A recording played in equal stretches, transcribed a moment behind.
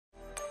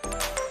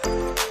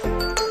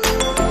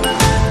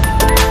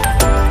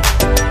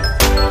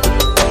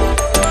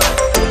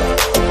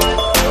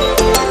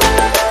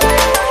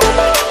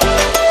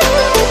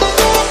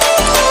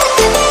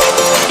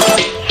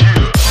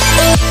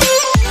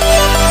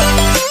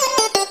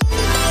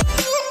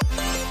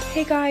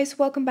guys,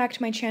 welcome back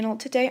to my channel.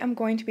 Today I'm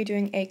going to be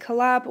doing a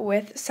collab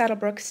with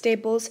Saddlebrooke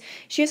Staples.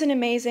 She has an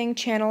amazing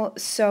channel,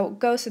 so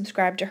go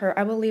subscribe to her.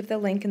 I will leave the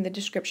link in the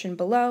description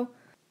below.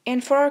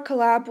 And for our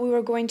collab, we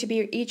were going to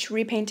be each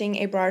repainting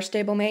a Breyer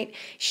stablemate.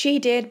 She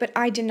did, but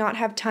I did not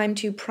have time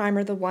to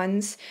primer the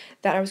ones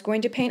that I was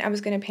going to paint. I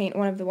was going to paint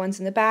one of the ones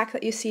in the back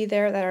that you see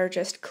there that are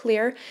just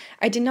clear.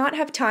 I did not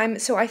have time,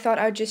 so I thought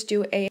I would just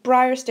do a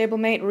Breyer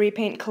stablemate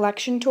repaint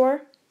collection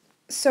tour.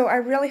 So I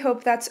really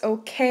hope that's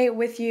okay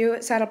with you,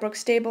 Saddlebrooke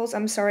Staples.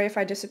 I'm sorry if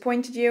I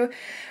disappointed you.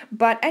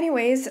 But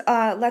anyways,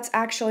 let's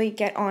actually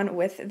get on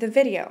with the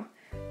video.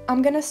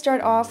 I'm going to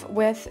start off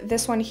with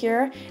this one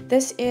here.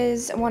 This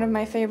is one of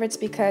my favorites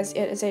because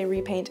it is a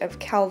repaint of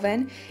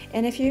Calvin.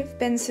 And if you've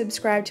been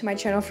subscribed to my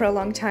channel for a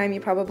long time,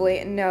 you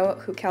probably know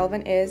who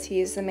Calvin is.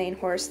 He's the main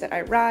horse that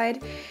I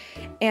ride.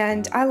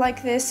 And I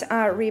like this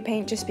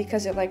repaint just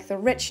because of like the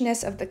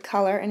richness of the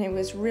color, and it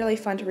was really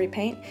fun to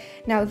repaint.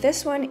 Now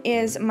this one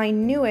is my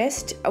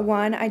newest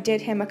one. I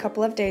did him a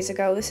couple of days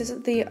ago. This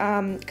is the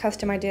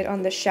custom I did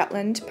on the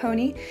Shetland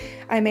pony.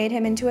 I made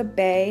him into a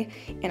bay,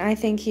 and I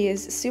think he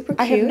is super cute.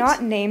 I have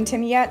not named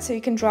him yet, so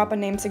you can drop a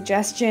name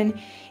suggestion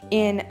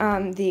in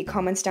the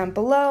comments down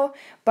below,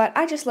 but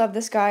I just love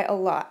this guy a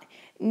lot.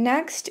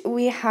 Next,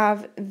 we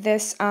have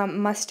this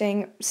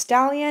Mustang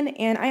Stallion,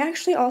 and I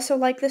actually also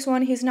like this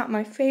one. He's not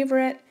my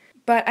favorite,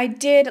 but I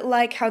did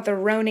like how the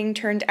roning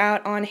turned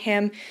out on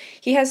him.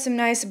 He has some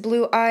nice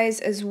blue eyes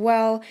as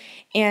well,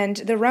 and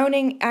the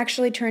roning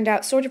actually turned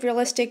out sort of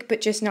realistic,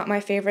 but just not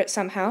my favorite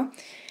somehow.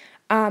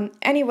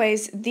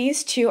 Anyways,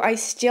 these two I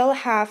still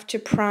have to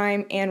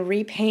prime and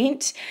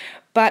repaint,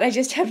 but I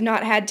just have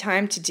not had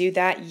time to do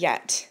that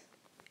yet.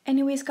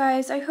 Anyways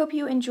guys, I hope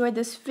you enjoyed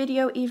this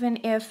video, even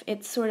if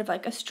it's sort of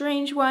like a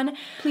strange one.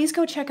 Please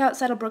go check out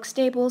Saddlebrooke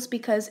Staples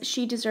because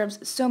she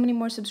deserves so many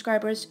more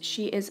subscribers.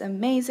 She is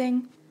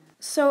amazing.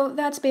 So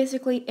that's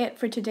basically it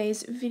for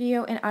today's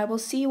video, and I will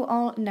see you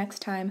all next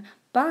time.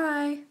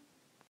 Bye!